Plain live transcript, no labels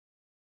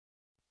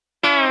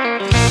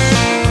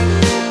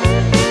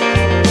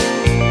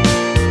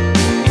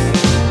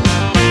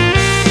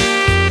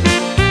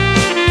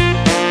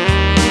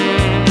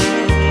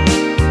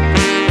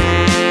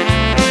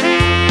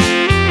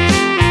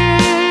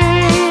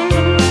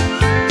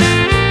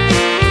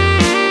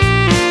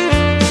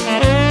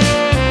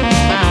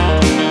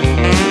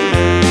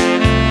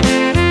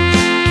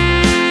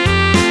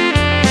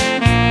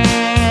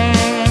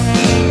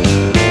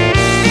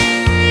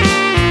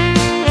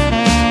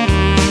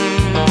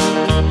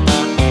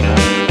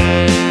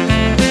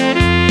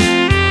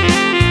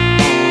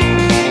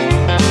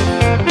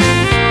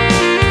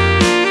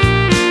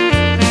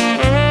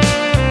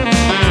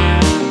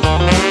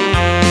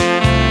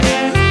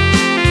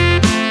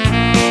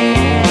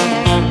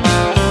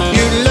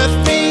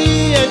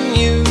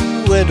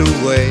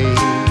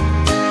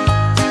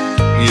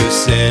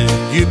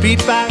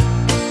beat back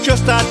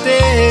just that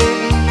day.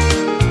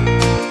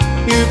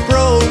 You've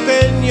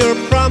broken your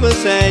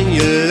promise and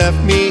you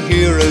left me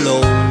here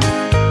alone.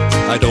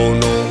 I don't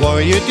know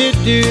what you did,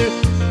 dear,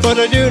 but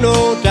I do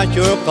know that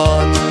you're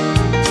gone.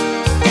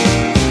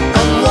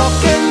 I'm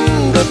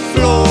walking the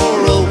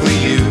floor over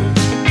you.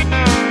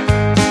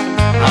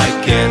 I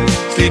can't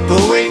sleep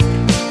awake,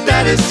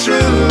 that is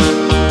true.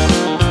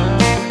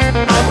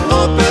 I'm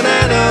hoping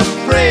and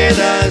I'm praying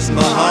as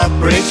my heart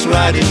breaks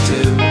right in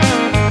two,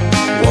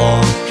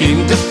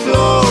 walking the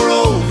floor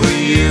over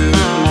you.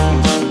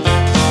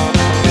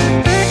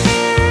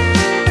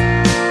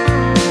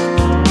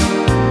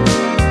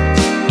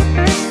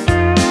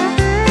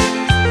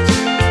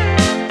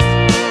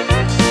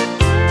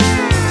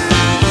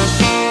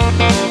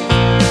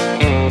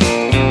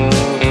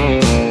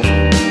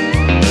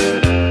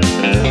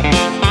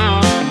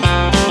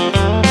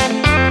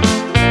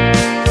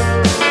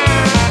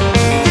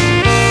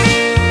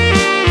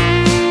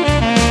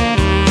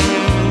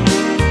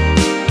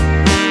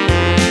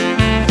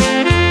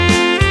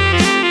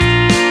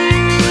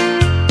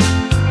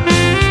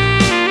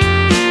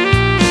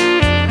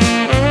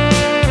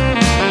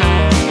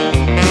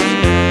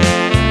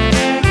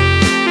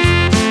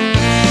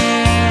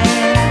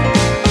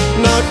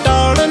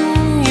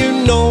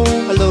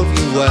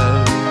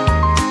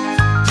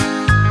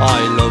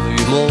 I love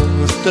you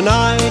more than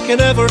I can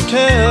ever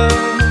tell.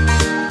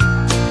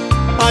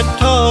 I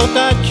thought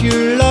that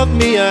you loved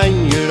me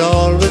and you'd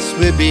always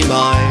be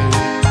mine,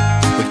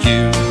 but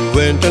you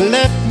went and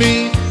left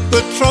me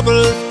with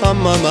trouble on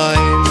my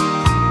mind.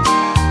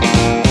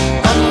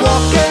 I'm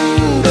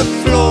walking the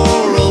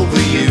floor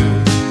over you.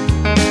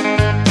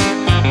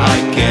 I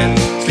can't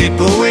sleep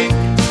awake,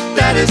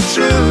 that is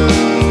true.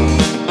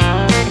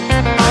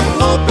 I'm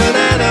hoping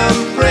and I'm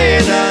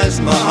praying as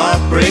my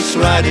heart breaks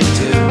right in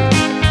two,